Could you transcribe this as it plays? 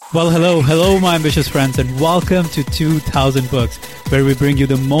Well, hello, my ambitious friends, and welcome to 2000 Books, where we bring you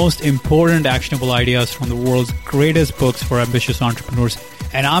the most important actionable ideas from the world's greatest books for ambitious entrepreneurs.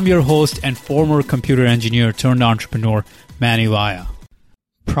 And I'm your host and former computer engineer turned entrepreneur, Manny Vaya.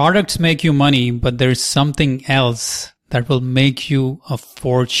 Products make you money, but there's something else that will make you a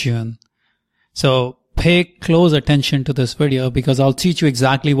fortune. So pay close attention to this video because I'll teach you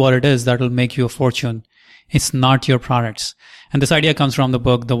exactly what it is that will make you a fortune. It's not your products. And this idea comes from the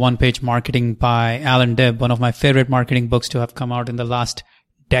book, The One-Page Marketing by Alan Dibb, one of my favorite marketing books to have come out in the last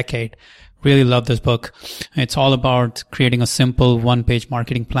decade. Really love this book. It's all about creating a simple one-page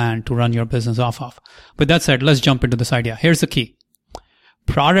marketing plan to run your business off of. With that said, let's jump into this idea. Here's the key.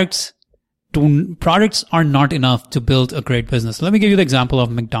 Products are not enough to build a great business. Let me give you the example of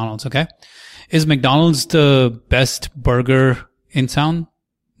McDonald's, okay? Is McDonald's the best burger in town?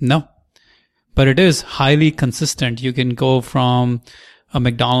 No. But it is highly consistent. You can go from a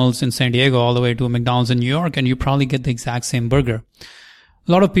McDonald's in San Diego all the way to a McDonald's in New York, and you probably get the exact same burger.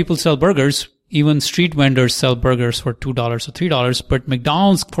 A lot of people sell burgers. Even street vendors sell burgers for $2 or $3, but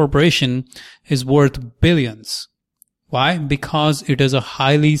McDonald's Corporation is worth billions. Why? Because it is a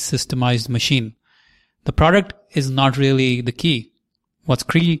highly systemized machine. The product is not really the key. What's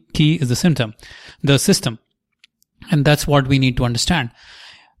key is the system. And that's what we need to understand.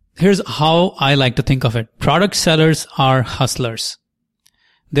 Here's how I like to think of it. Product sellers are hustlers.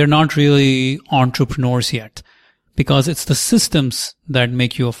 They're not really entrepreneurs yet because it's the systems that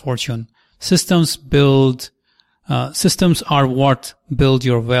make you a fortune. Systems are what build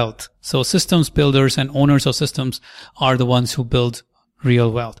your wealth. So systems builders and owners of systems are the ones who build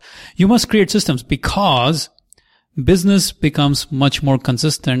real wealth. You must create systems because business becomes much more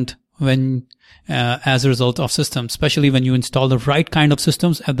consistent when as a result of systems, especially when you install the right kind of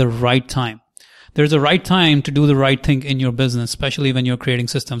systems at the right time. There's a right time to do the right thing in your business, especially when you're creating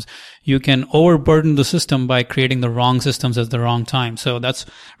systems. You can overburden the system by creating the wrong systems at the wrong time. So that's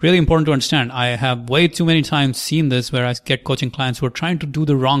really important to understand. I have way too many times seen this where I get coaching clients who are trying to do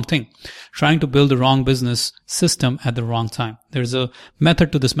the wrong thing, trying to build the wrong business system at the wrong time. There's a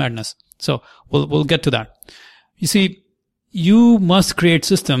method to this madness. So we'll get to that. You see, you must create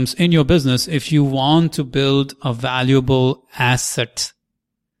systems in your business if you want to build a valuable asset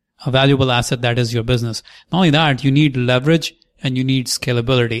that is your business. Not only that, you need leverage and you need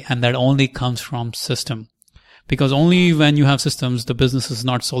scalability, and that only comes from system. Because only when you have systems, the business is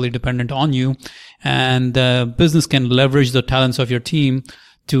not solely dependent on you, and the business can leverage the talents of your team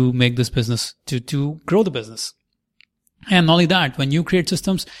to make this business, to grow the business. And not only that, when you create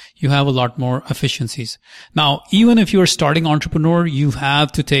systems, you have a lot more efficiencies. Now, even if you're a starting entrepreneur, you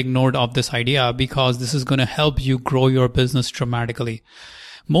have to take note of this idea because this is going to help you grow your business dramatically.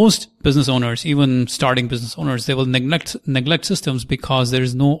 Most business owners, even starting business owners, they will neglect systems because there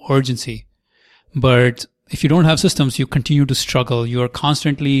is no urgency. But if you don't have systems, you continue to struggle. You are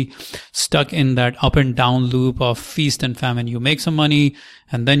constantly stuck in that up and down loop of feast and famine. You make some money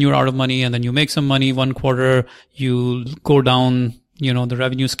and then you're out of money, and then you make some money one quarter, you go down, the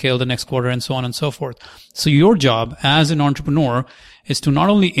revenue scale the next quarter, and so on and so forth. So your job as an entrepreneur is to not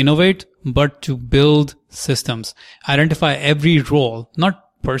only innovate, but to build systems. Identify every role, not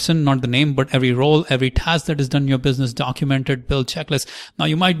person, not the name, but every role, every task that is done in your business, documented, build checklists. Now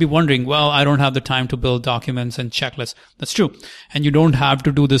you might be wondering, well, I don't have the time to build documents and checklists. That's true. And you don't have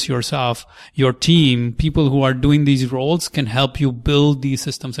to do this yourself. Your team, people who are doing these roles can help you build these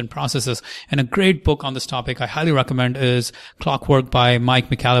systems and processes. And a great book on this topic I highly recommend is Clockwork by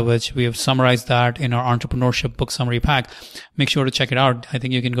Mike Michalowicz. We have summarized that in our entrepreneurship book summary pack. Make sure to check it out. I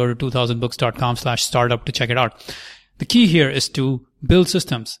think you can go to 2000books.com/startup to check it out. The key here is to build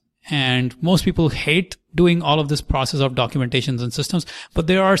systems. And most people hate doing all of this process of documentations and systems, but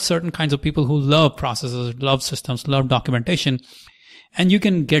there are certain kinds of people who love processes, love systems, love documentation. And you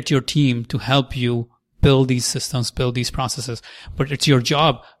can get your team to help you build these systems, build these processes. But it's your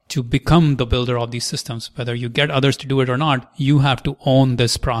job to become the builder of these systems. Whether you get others to do it or not, you have to own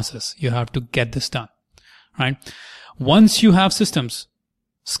this process. You have to get this done, right? Once you have systems,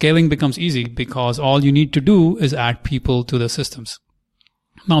 scaling becomes easy because all you need to do is add people to the systems.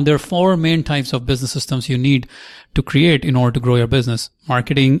 Now, there are 4 main types of business systems you need to create in order to grow your business: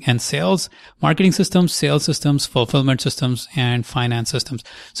 marketing and sales, marketing systems, sales systems, fulfillment systems, and finance systems.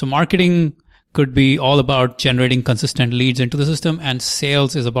 So marketing could be all about generating consistent leads into the system, and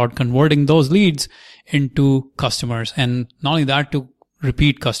sales is about converting those leads into customers, and not only that, to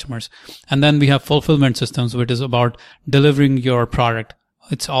repeat customers. And then we have fulfillment systems, which is about delivering your product.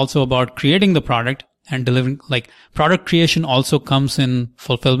 It's also about creating the product and delivering. Like, product creation also comes in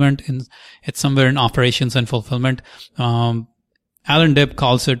fulfillment. It's somewhere in operations and fulfillment. Alan Dibb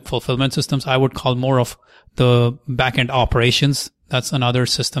calls it fulfillment systems. I would call more of the back-end operations. That's another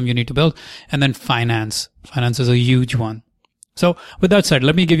system you need to build. And then finance. Finance is a huge one. So with that said,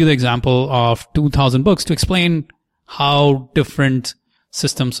 let me give you the example of 2000 books to explain how different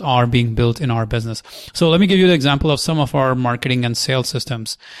systems are being built in our business. So let me give you the example of some of our marketing and sales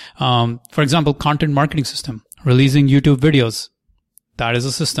systems. For example, content marketing system, releasing YouTube videos. That is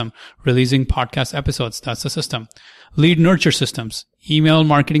a system. Releasing podcast episodes. That's a system. Lead nurture systems, email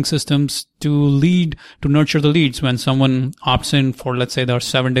marketing systems to nurture the leads when someone opts in for, let's say, their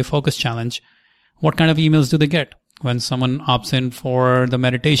 7-day focus challenge. What kind of emails do they get? When someone opts in for the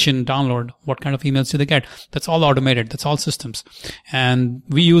meditation download, what kind of emails do they get? That's all automated. That's all systems. And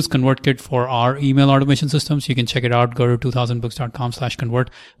we use ConvertKit for our email automation systems. You can check it out. Go to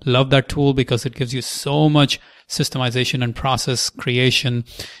 2000books.com/convert. Love that tool because it gives you so much systemization and process creation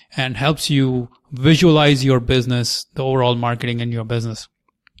and helps you visualize your business, the overall marketing in your business.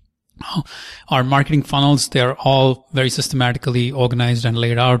 Our marketing funnels, they're all very systematically organized and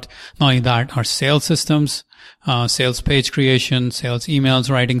laid out. Not only that, our sales systems, sales page creation, sales emails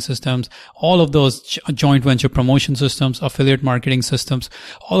writing systems, all of those joint venture promotion systems, affiliate marketing systems,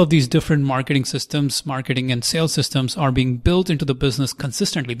 all of these different marketing systems, marketing and sales systems are being built into the business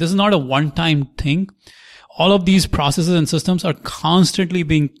consistently. This is not a one-time thing. All of these processes and systems are constantly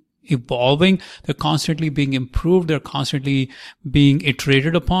being evolving. They're constantly being improved. They're constantly being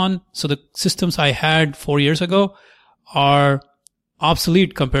iterated upon. So the systems I had 4 years ago are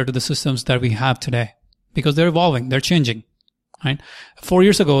obsolete compared to the systems that we have today because they're evolving. They're changing, right? 4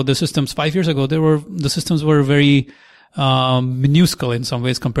 years ago, 5 years ago, the systems were very minuscule in some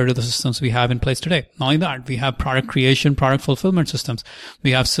ways compared to the systems we have in place today. Not only that, we have product creation, product fulfillment systems.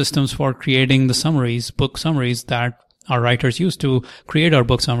 We have systems for creating the summaries, book summaries that our writers use to create our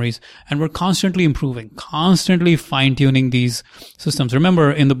book summaries. And we're constantly improving, constantly fine-tuning these systems.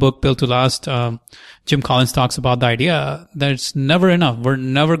 Remember, in the book Built to Last, Jim Collins talks about the idea that it's never enough. We're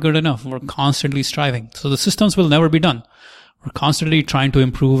never good enough. We're constantly striving. So the systems will never be done. We're constantly trying to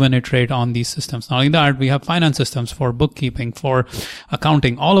improve and iterate on these systems. Not only that, we have finance systems for bookkeeping, for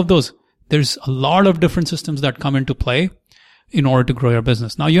accounting, all of those. There's a lot of different systems that come into play in order to grow your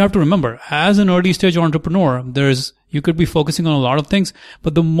business. Now you have to remember, as an early stage entrepreneur, you could be focusing on a lot of things,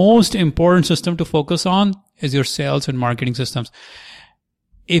 but the most important system to focus on is your sales and marketing systems.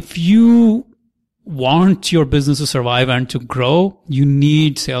 If you want your business to survive and to grow, you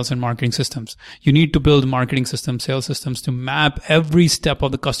need sales and marketing systems. You need to build marketing systems, sales systems to map every step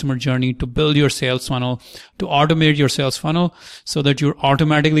of the customer journey, to build your sales funnel, to automate your sales funnel so that you're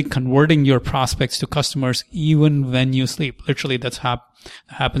automatically converting your prospects to customers even when you sleep. Literally, that's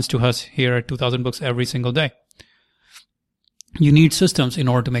happens to us here at 2000 Books every single day. You need systems in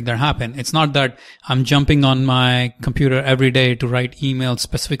order to make that happen. It's not that I'm jumping on my computer every day to write emails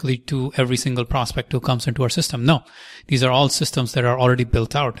specifically to every single prospect who comes into our system. No, these are all systems that are already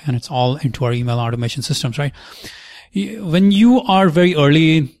built out, and it's all into our email automation systems, right? When you are very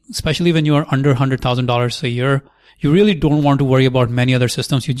early, especially when you are under $100,000 a year, you really don't want to worry about many other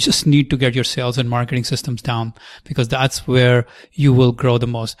systems. You just need to get your sales and marketing systems down because that's where you will grow the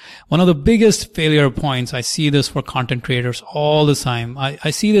most. One of the biggest failure points, I see this for content creators all the time.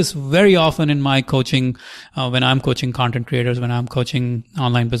 I see this very often in my coaching, when I'm coaching content creators, when I'm coaching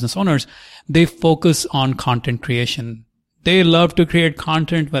online business owners, they focus on content creation. They love to create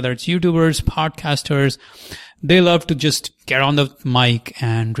content, whether it's YouTubers, podcasters. They love to just get on the mic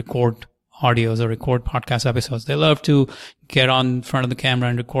and record audios or record podcast episodes. They love to get on front of the camera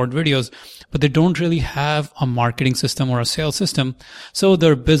and record videos, but they don't really have a marketing system or a sales system. So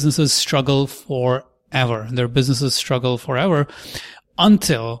their businesses struggle forever. Their businesses struggle forever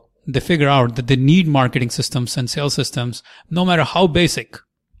until they figure out that they need marketing systems and sales systems, no matter how basic,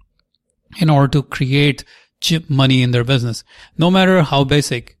 in order to create cheap money in their business. No matter how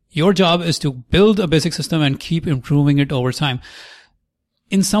basic. Your job is to build a basic system and keep improving it over time.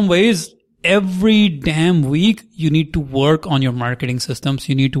 In some ways, every damn week, you need to work on your marketing systems.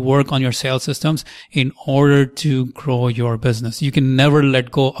 You need to work on your sales systems in order to grow your business. You can never let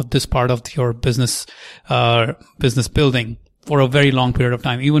go of this part of your business building for a very long period of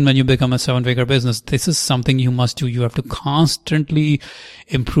time. Even when you become a 7-figure business, this is something you must do. You have to constantly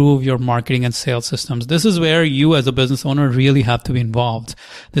improve your marketing and sales systems. This is where you as a business owner really have to be involved.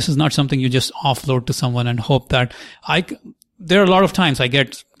 This is not something you just offload to someone and hope that there are a lot of times I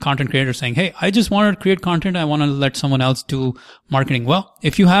get content creators saying, hey, I just want to create content. I want to let someone else do marketing. Well,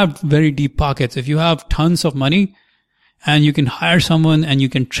 if you have very deep pockets, if you have tons of money and you can hire someone and you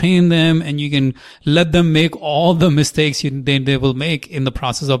can train them and you can let them make all the mistakes they will make in the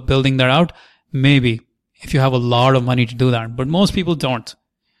process of building that out, maybe if you have a lot of money to do that. But most people don't.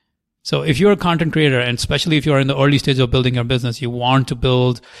 So if you're a content creator, and especially if you're in the early stage of building your business, you want to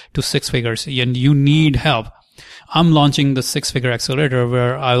build to 6 figures and you need help. I'm launching the 6-Figure Accelerator,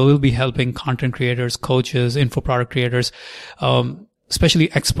 where I will be helping content creators, coaches, info product creators,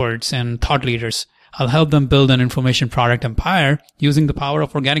 especially experts and thought leaders. I'll help them build an information product empire using the power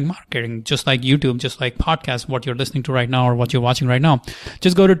of organic marketing, just like YouTube, just like podcasts, what you're listening to right now or what you're watching right now.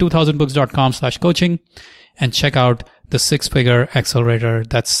 Just go to 2000books.com/coaching and check out the 6-Figure Accelerator.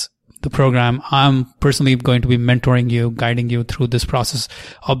 That's the program. I'm personally going to be mentoring you, guiding you through this process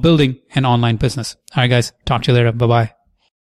of building an online business. All right, guys, talk to you later. Bye-bye.